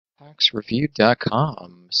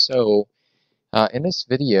taxreview.com. In this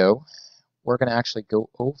video, we're going to actually go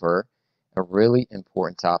over a really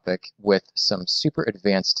important topic with some super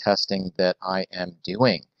advanced testing that I am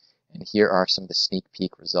doing. And here are some of the sneak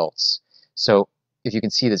peek results. So if you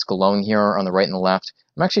can see this glowing here on the right and the left,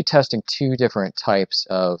 I'm actually testing two different types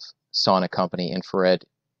of Sauna company infrared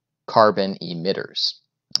carbon emitters.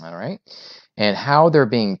 All right. And how they're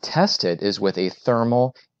being tested is with a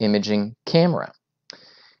thermal imaging camera.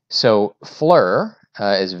 So FLIR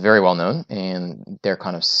is very well known, and they're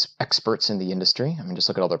kind of experts in the industry. I mean, just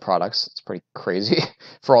look at all their products. It's pretty crazy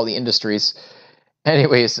for all the industries.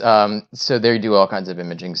 Anyways, so they do all kinds of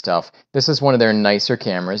imaging stuff. This is one of their nicer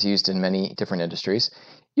cameras used in many different industries.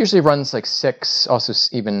 Usually runs like also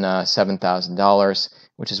even $7,000,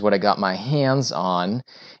 which is what I got my hands on.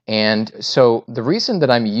 And so the reason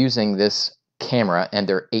that I'm using this camera and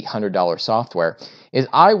their $800 software is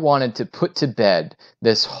I wanted to put to bed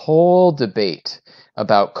this whole debate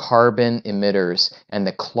about carbon emitters and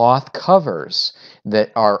the cloth covers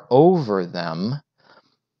that are over them.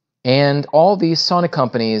 And all these sauna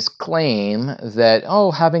companies claim that,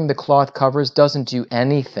 oh, having the cloth covers doesn't do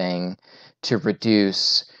anything to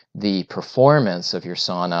reduce the performance of your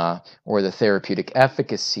sauna or the therapeutic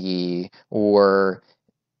efficacy or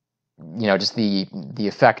just the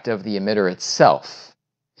effect of the emitter itself.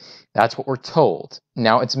 That's what we're told.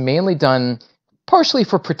 Now, it's mainly done partially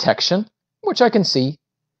for protection, which I can see,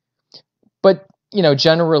 but,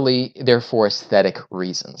 generally they're for aesthetic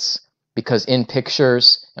reasons. Because in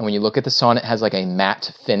pictures, and when you look at the sauna, it has like a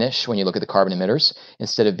matte finish when you look at the carbon emitters,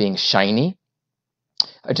 instead of being shiny.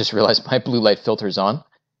 I just realized my blue light filter's on.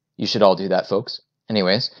 You should all do that, folks.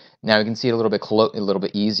 Anyways, now you can see it a little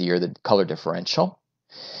bit easier, the color differential.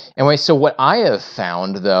 Anyway, so what I have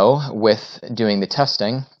found, though, with doing the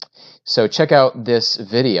testing, so check out this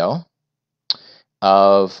video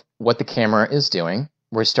of what the camera is doing.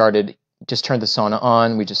 Just turned the sauna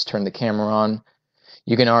on, we just turned the camera on.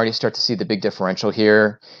 You can already start to see the big differential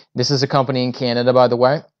here. This is a company in Canada, by the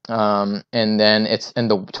way, and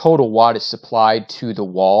the total wattage supplied to the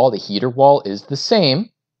wall, the heater wall, is the same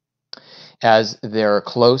as their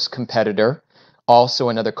close competitor, also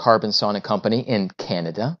another carbon sauna company in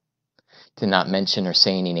Canada. Did not mention or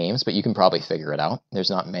say any names, but you can probably figure it out. There's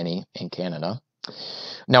not many in Canada.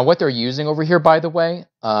 Now, what they're using over here, by the way,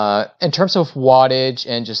 in terms of wattage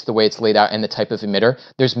and just the way it's laid out and the type of emitter,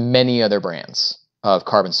 there's many other brands of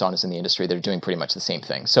carbon saunas in the industry that are doing pretty much the same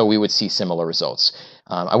thing. So we would see similar results.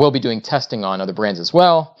 I will be doing testing on other brands as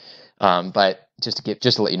well, but just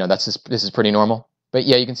to let you know, this is pretty normal. But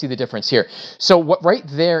yeah, you can see the difference here. So right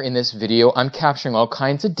there in this video, I'm capturing all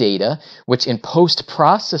kinds of data, which in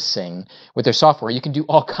post-processing with their software, you can do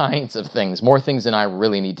all kinds of things, more things than I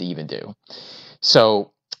really need to even do.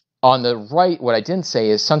 So on the right, what I didn't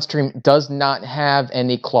say is Sunstream does not have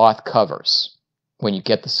any cloth covers. When you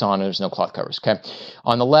get the sauna, there's no cloth covers, okay?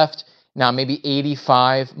 On the left, now maybe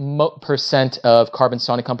 85% of carbon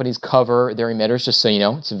sauna companies cover their emitters, just so you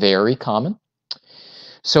know, it's very common.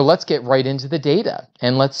 So let's get right into the data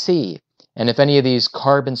and let's see. And if any of these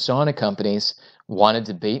carbon sauna companies want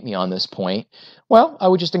to debate me on this point, well, I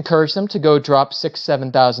would just encourage them to go drop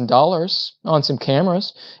 $6,000, $7,000 on some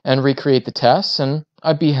cameras and recreate the tests, and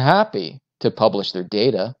I'd be happy to publish their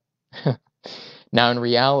data. Now, in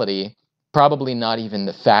reality, probably not even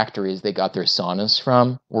the factories they got their saunas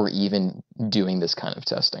from were even doing this kind of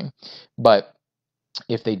testing. But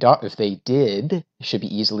if they did, it should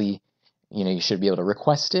be easily, you should be able to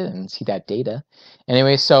request it and see that data.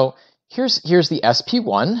 Anyway, so here's the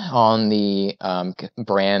SP1 on the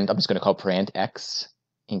brand, I'm just going to call it brand X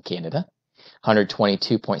in Canada.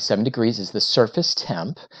 122.7 degrees is the surface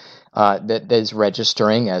temp that is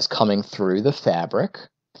registering as coming through the fabric.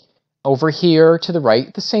 Over here to the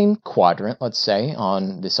right, the same quadrant, let's say,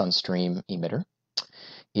 on the Sunstream emitter,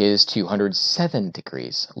 is 207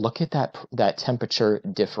 degrees. Look at that temperature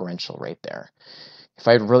differential right there. If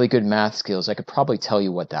I had really good math skills, I could probably tell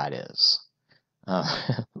you what that is.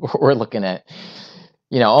 We're looking at,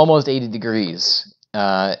 almost 80 degrees.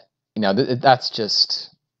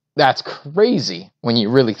 That's crazy when you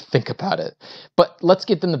really think about it. But let's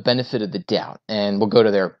give them the benefit of the doubt, and we'll go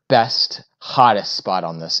to their best, hottest spot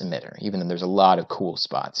on this emitter, even though there's a lot of cool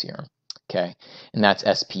spots here, okay? And that's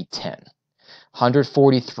SP10.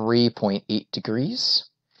 143.8 degrees.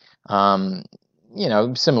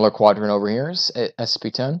 Similar quadrant over here is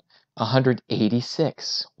SP10.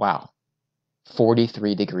 186. Wow.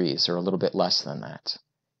 43 degrees, or a little bit less than that.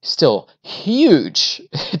 Still huge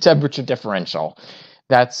temperature differential.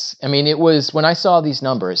 It was, when I saw these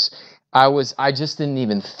numbers, I just didn't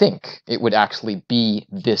even think it would actually be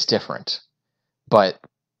this different. But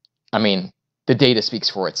I mean, the data speaks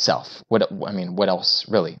for itself. What else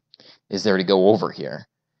really is there to go over here?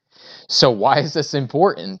 So why is this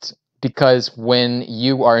important? Because when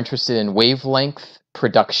you are interested in wavelength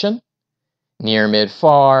production, near, mid,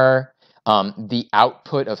 far, the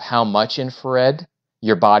output of how much infrared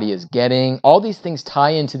your body is getting, all these things tie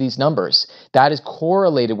into these numbers. That is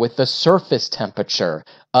correlated with the surface temperature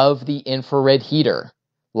of the infrared heater.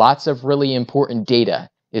 Lots of really important data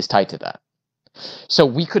is tied to that. So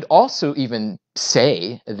we could also even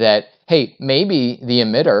say that, hey, maybe the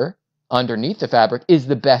emitter underneath the fabric is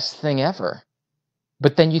the best thing ever.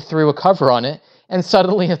 But then you threw a cover on it and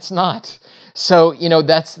suddenly it's not. So,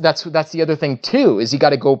 that's the other thing too, is you got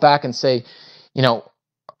to go back and say,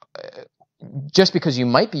 just because you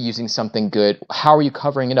might be using something good, how are you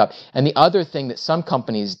covering it up? And the other thing that some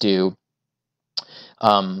companies do,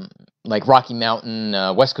 like Rocky Mountain,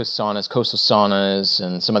 West Coast saunas, coastal saunas,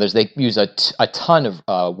 and some others, they use a ton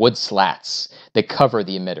of wood slats that cover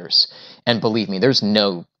the emitters. And believe me, there's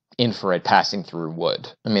no infrared passing through wood.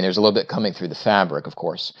 I mean, there's a little bit coming through the fabric, of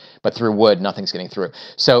course, but through wood, nothing's getting through.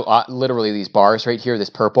 So literally these bars right here,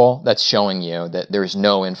 this purple, that's showing you that there's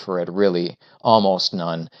no infrared, really, almost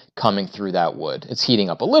none, coming through that wood. It's heating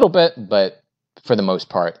up a little bit, but for the most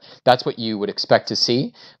part, that's what you would expect to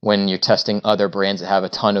see when you're testing other brands that have a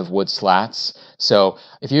ton of wood slats. So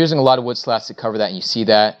if you're using a lot of wood slats to cover that and you see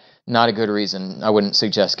that, not a good reason. I wouldn't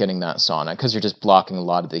suggest getting that sauna because you're just blocking a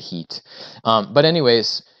lot of the heat. But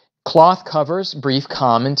anyways, cloth covers, brief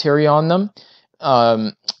commentary on them.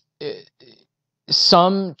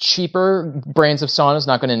 Some cheaper brands of saunas,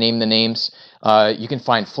 not going to name the names, you can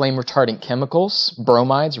find flame retardant chemicals,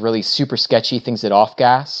 bromides, really super sketchy things that off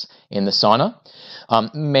gas in the sauna.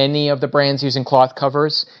 Many of the brands using cloth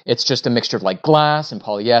covers, it's just a mixture of like glass and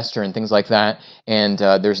polyester and things like that, and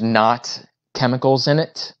there's not chemicals in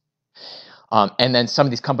it. And then some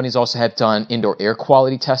of these companies also have done indoor air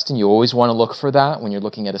quality testing. You always want to look for that when you're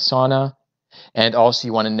looking at a sauna. And also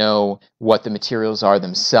you want to know what the materials are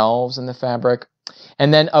themselves in the fabric.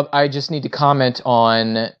 And then I just need to comment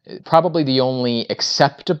on probably the only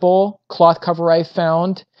acceptable cloth cover I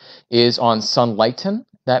found is on Sunlighten,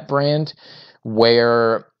 that brand,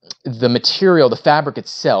 where the material, the fabric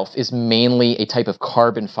itself, is mainly a type of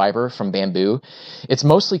carbon fiber from bamboo. It's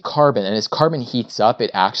mostly carbon, and as carbon heats up,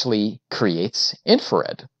 it actually creates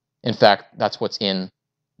infrared. In fact, that's what's in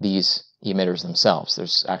these emitters themselves.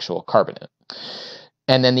 There's actual carbon in it.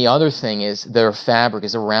 And then the other thing is their fabric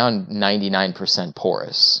is around 99%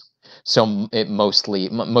 porous. So most of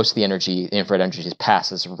the energy, the infrared energy, just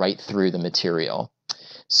passes right through the material.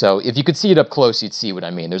 So if you could see it up close, you'd see what I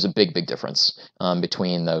mean. There's a big difference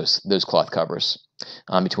between those cloth covers,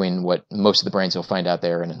 between what most of the brands you'll find out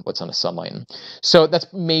there and what's on a Sunlighten. So that's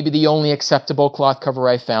maybe the only acceptable cloth cover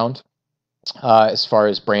I found as far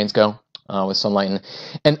as brands go with Sunlighten.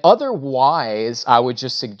 And otherwise, I would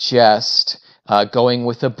just suggest going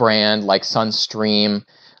with a brand like Sunstream,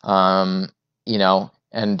 and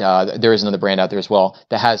there is another brand out there as well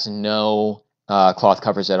that has no cloth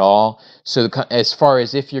covers at all. So as far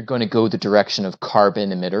as if you're going to go the direction of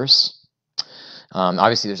carbon emitters,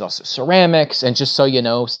 obviously there's also ceramics, and just so you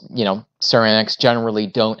know, ceramics generally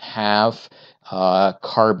don't have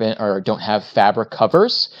carbon or don't have fabric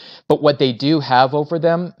covers, but what they do have over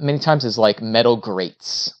them many times is like metal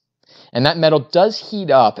grates. And that metal does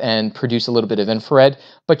heat up and produce a little bit of infrared,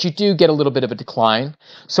 but you do get a little bit of a decline.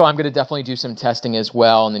 So I'm going to definitely do some testing as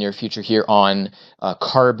well in the near future here on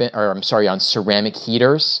on ceramic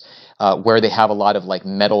heaters, where they have a lot of like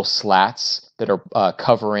metal slats that are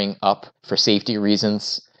covering up for safety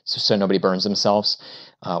reasons, so nobody burns themselves,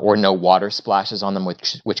 or no water splashes on them,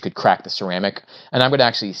 which could crack the ceramic. And I'm going to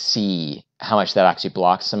actually see how much that actually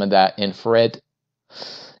blocks some of that infrared.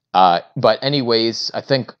 But anyways, I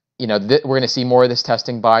think we're going to see more of this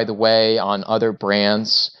testing, by the way, on other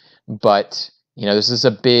brands. But, this is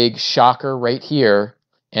a big shocker right here.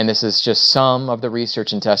 And this is just some of the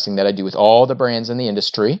research and testing that I do with all the brands in the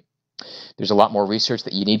industry. There's a lot more research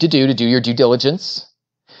that you need to do your due diligence.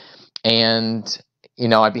 And,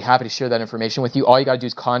 I'd be happy to share that information with you. All you got to do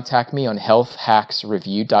is contact me on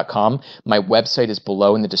healthhacksreview.com. My website is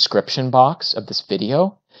below in the description box of this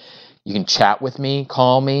video. You can chat with me,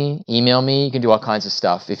 call me, email me. You can do all kinds of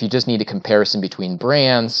stuff. If you just need a comparison between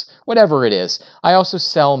brands, whatever it is. I also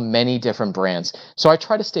sell many different brands. So I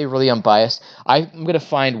try to stay really unbiased. I'm going to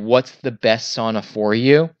find what's the best sauna for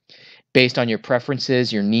you based on your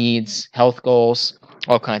preferences, your needs, health goals,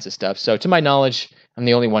 all kinds of stuff. So to my knowledge, I'm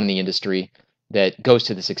the only one in the industry that goes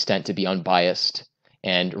to this extent to be unbiased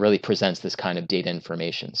and really presents this kind of data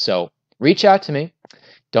information. So reach out to me.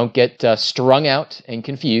 don't get strung out and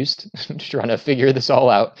confused trying to figure this all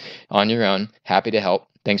out on your own. Happy to help.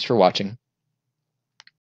 Thanks for watching.